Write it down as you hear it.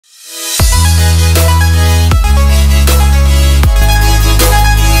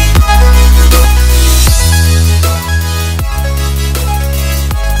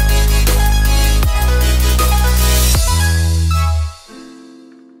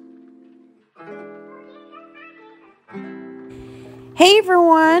Hey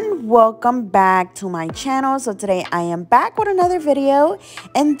everyone, welcome back to my channel. So today I am back with another video,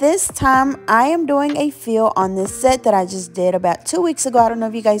 and this time I am doing a feel on this set that I just did about 2 weeks ago. I don't know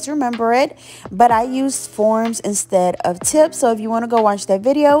if you guys remember it, but I used forms instead of tips. So if you want to go watch that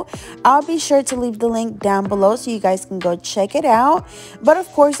video, I'll be sure to leave the link down below so you guys can go check it out. But of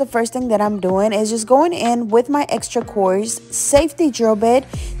course, the first thing that I'm doing is just going in with my extra coarse safety drill bit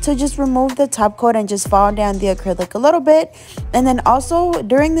to just remove the top coat and just file down the acrylic a little bit. And then also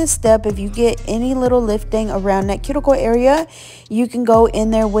during this step, if you get any little lifting around that cuticle area, you can go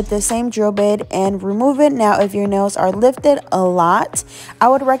in there with the same drill bit and remove it. Now, if your nails are lifted a lot, I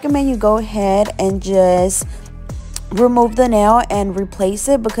would recommend you go ahead and just remove the nail and replace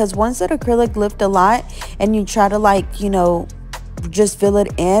it, because once that acrylic lifts a lot and you try to just fill it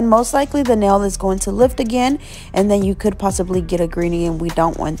in, most likely the nail is going to lift again, and then you could possibly get a greenie, and we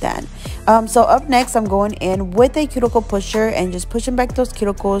don't want that. So up next, I'm going in with a cuticle pusher and just pushing back those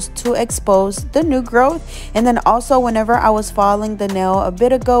cuticles to expose the new growth. And then also, whenever I was filing the nail a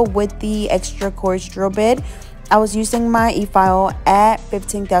bit ago with the extra coarse drill bit, I was using my e-file at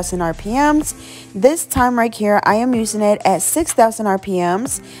 15,000 RPMs. This time right here, I am using it at 6,000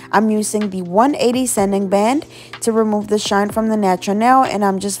 RPMs. I'm using the 180 sanding band to remove the shine from the natural nail, and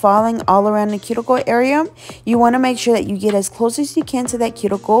I'm just filing all around the cuticle area. You want to make sure that you get as close as you can to that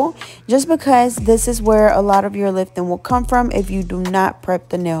cuticle, just because this is where a lot of your lifting will come from if you do not prep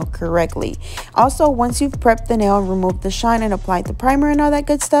the nail correctly. Also, once you've prepped the nail and removed the shine and applied the primer and all that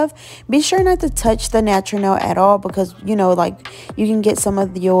good stuff, be sure not to touch the natural nail at all, because you can get some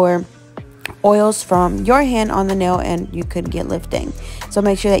of your oils from your hand on the nail and you could get lifting. So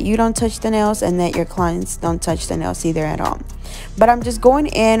make sure that you don't touch the nails and that your clients don't touch the nails either at all. But I'm just going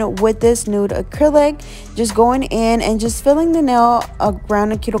in with this nude acrylic, just going in and just filling the nail around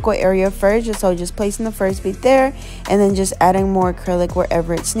the cuticle area first. So just placing the first bead there and then just adding more acrylic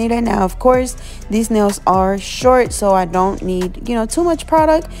wherever it's needed. Now, of course, these nails are short, so I don't need, too much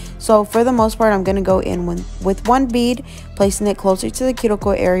product. So for the most part, I'm going to go in with one bead, placing it closer to the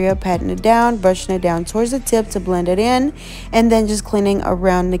cuticle area, patting it down, brushing it down towards the tip to blend it in, and then just cleaning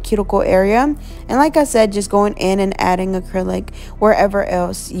around the cuticle area. And like I said, just going in and adding acrylic wherever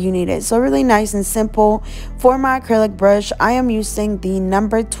else you need it. So really nice and simple. For my acrylic brush, I am using the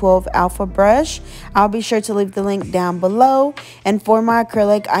number 12 alpha brush. I'll be sure to leave the link down below. And for my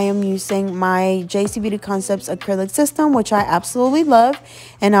acrylic, I am using my JC Beauty Concepts acrylic system, which I absolutely love,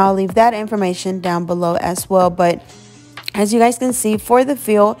 and I'll leave that information down below as well. But as you guys can see, for the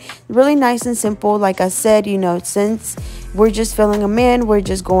feel, really nice and simple. Like I said, since we're just filling them in, we're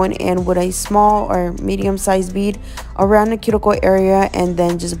just going in with a small or medium-sized bead around the cuticle area and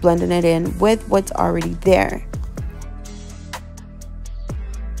then just blending it in with what's already there.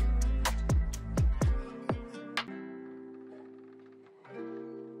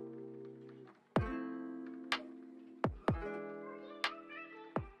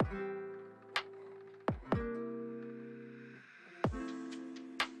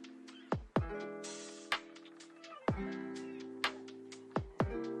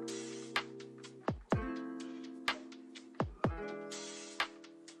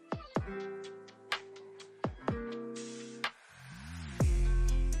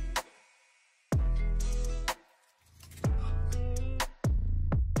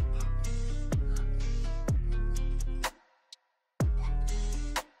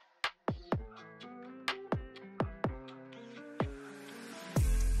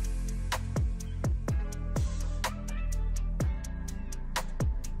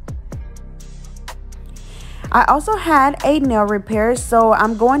 I also had a nail repair, so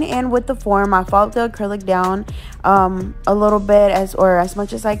I'm going in with the form. I followed the acrylic down a little bit as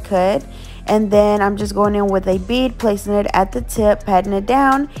much as I could, and then I'm just going in with a bead, placing it at the tip, patting it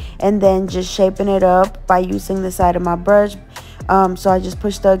down, and then just shaping it up by using the side of my brush. So I just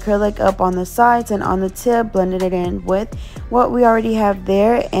pushed the acrylic up on the sides and on the tip, blended it in with what we already have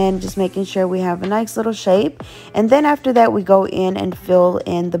there, and just making sure we have a nice little shape. And then after that, we go in and fill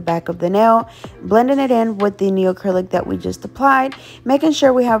in the back of the nail, blending it in with the new acrylic that we just applied, making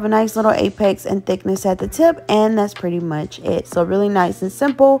sure we have a nice little apex and thickness at the tip, and that's pretty much it. So really nice and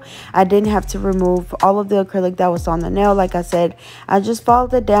simple. I didn't have to remove all of the acrylic that was on the nail. Like I said, I just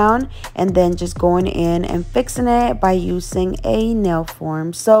followed it down and then just going in and fixing it by using a nail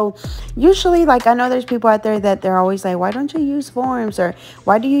form. So usually, I know there's people out there that they're always like, why don't you use forms, or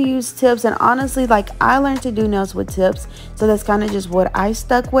why do you use tips? And honestly, I learned to do nails with tips, so that's kind of just what I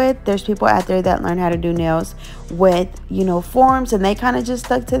stuck with. There's people out there that learn how to do nails with forms, and they kind of just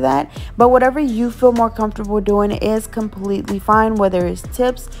stuck to that. But whatever you feel more comfortable doing is completely fine, whether it's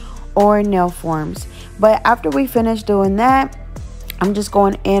tips or nail forms. But after we finish doing that, I'm just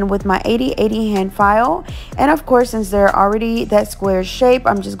going in with my 80/80 hand file, and of course, since they're already that square shape,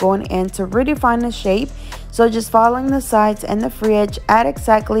 I'm just going in to redefine the shape. So just following the sides and the free edge at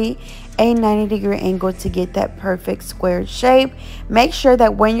exactly a 90-degree angle to get that perfect square shape. Make sure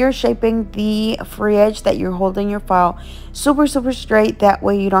that when you're shaping the free edge that you're holding your file super straight. That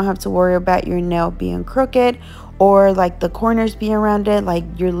way you don't have to worry about your nail being crooked or like the corners being rounded. Like,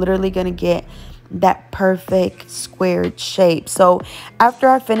 you're literally gonna get that perfect squared shape. So after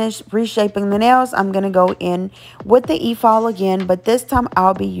I finish reshaping the nails, I'm gonna go in with the e-file again, but this time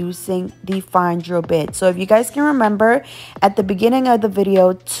I'll be using the fine drill bit. So if you guys can remember at the beginning of the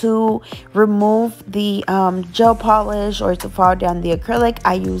video, to remove the gel polish or to file down the acrylic,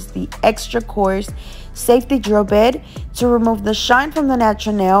 I use the extra coarse safety drill bit. To remove the shine from the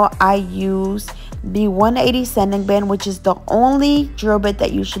natural nail, I use the 180 sanding band, which is the only drill bit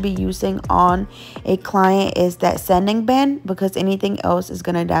that you should be using on a client, is that sanding band, because anything else is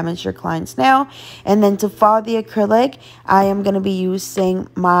going to damage your client's nail. And then to file the acrylic, I am going to be using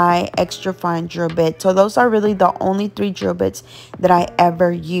my extra fine drill bit. So those are really the only 3 drill bits that I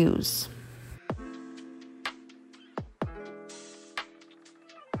ever use.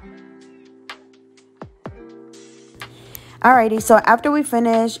 Alrighty, so after we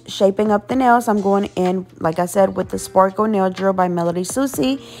finish shaping up the nails, I'm going in, like I said, with the Sparkle Nail Drill by Melody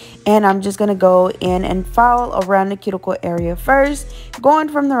Susie. And I'm just going to go in and file around the cuticle area first, going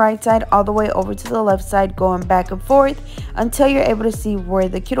from the right side all the way over to the left side, going back and forth until you're able to see where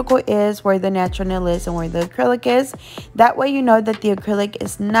the cuticle is, where the natural nail is, and where the acrylic is. That way you know that the acrylic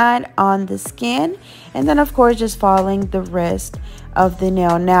is not on the skin. And then, of course, just following the rest of the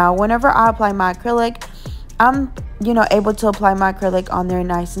nail. Now, whenever I apply my acrylic, I'm able to apply my acrylic on there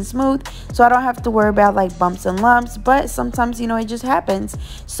nice and smooth, so I don't have to worry about like bumps and lumps. But sometimes it just happens.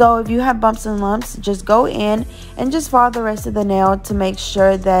 So if you have bumps and lumps, just go in and just follow the rest of the nail to make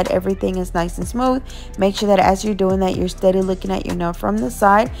sure that everything is nice and smooth. Make sure that as you're doing that, you're steady looking at your nail from the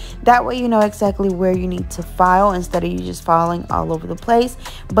side. That way you know exactly where you need to file instead of you just filing all over the place.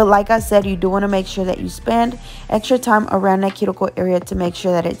 But like I said, you do want to make sure that you spend extra time around that cuticle area to make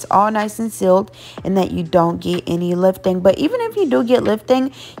sure that it's all nice and sealed and that you don't get any lifting. But even if you do get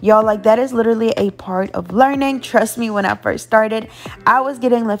lifting, y'all, like, that is literally a part of learning. Trust me, when I first started, I was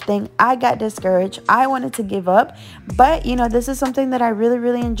getting lifting. I got discouraged. I wanted to give up. But this is something that I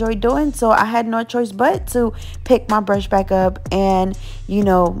really enjoy doing, so I had no choice but to pick my brush back up and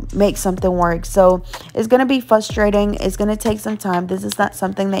make something work. So it's gonna be frustrating. It's gonna take some time. This is not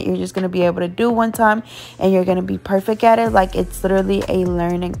something that you're just gonna be able to do one time and you're gonna be perfect at it. Like, it's literally a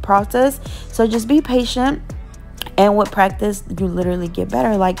learning process. So just be patient. And with practice, you literally get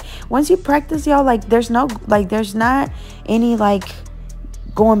better. Like, once you practice, y'all, like, there's not any like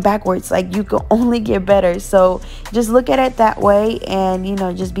going backwards. Like, you can only get better. So just look at it that way and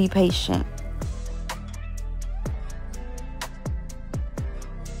just be patient.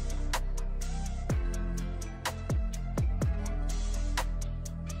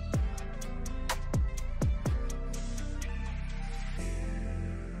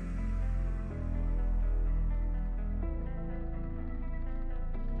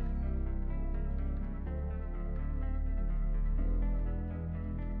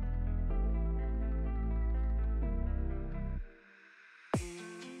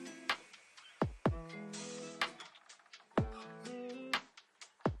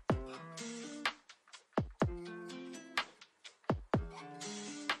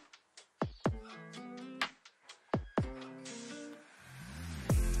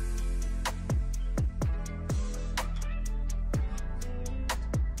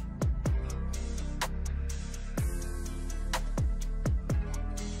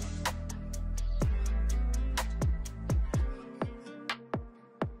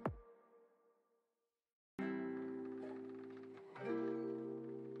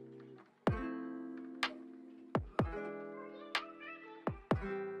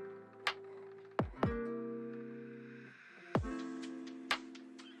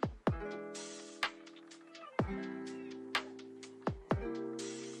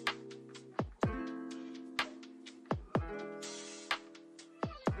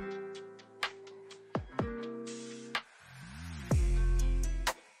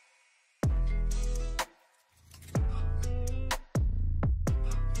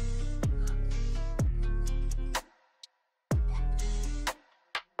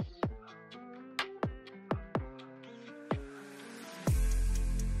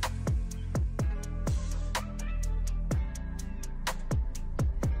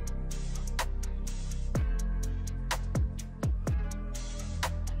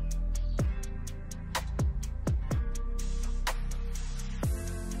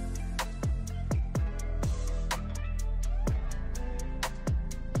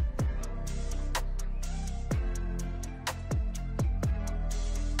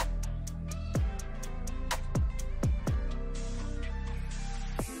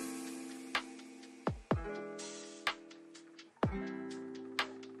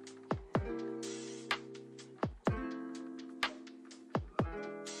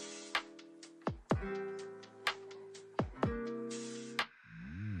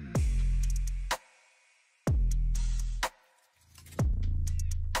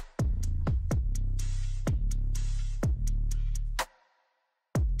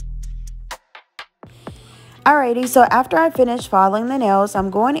 Alrighty, so after I finish filing the nails, I'm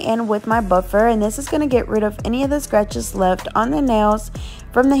going in with my buffer, and this is going to get rid of any of the scratches left on the nails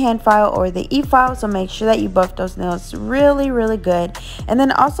from the hand file or the e-file. So make sure that you buff those nails really good. And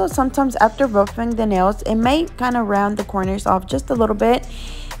then also sometimes after buffing the nails, it may kind of round the corners off just a little bit.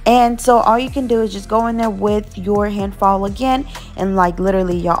 And so all you can do is just go in there with your hand file again, and like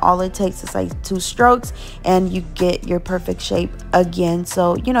literally y'all, all it takes is like 2 strokes and you get your perfect shape again.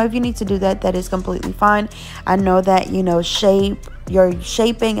 So you know, if you need to do that, that is completely fine. I know that, you know, your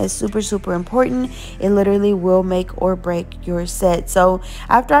shaping is super important. It literally will make or break your set. So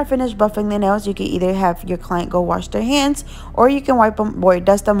after I finish buffing the nails, you can either have your client go wash their hands, or you can wipe them or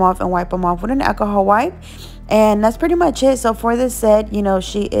dust them off and wipe them off with an alcohol wipe. And that's pretty much it. So for this set, you know,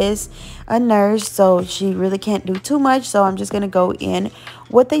 she is a nurse, so she really can't do too much. So I'm just going to go in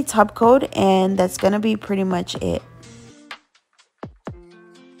with a top coat, and that's going to be pretty much it.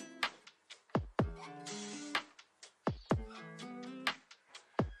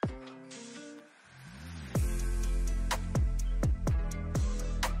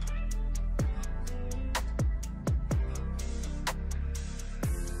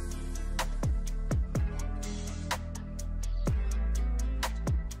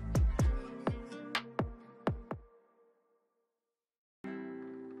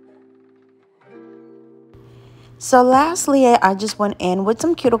 So lastly, I just went in with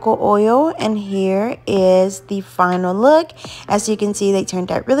some cuticle oil, and here is the final look. As you can see, they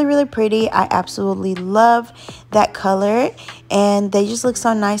turned out really pretty. I absolutely love that color, and they just look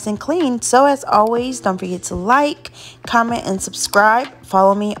so nice and clean. So as always, don't forget to like, comment, and subscribe.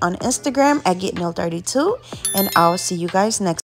 Follow me on Instagram at GetNail32, and I'll see you guys next time.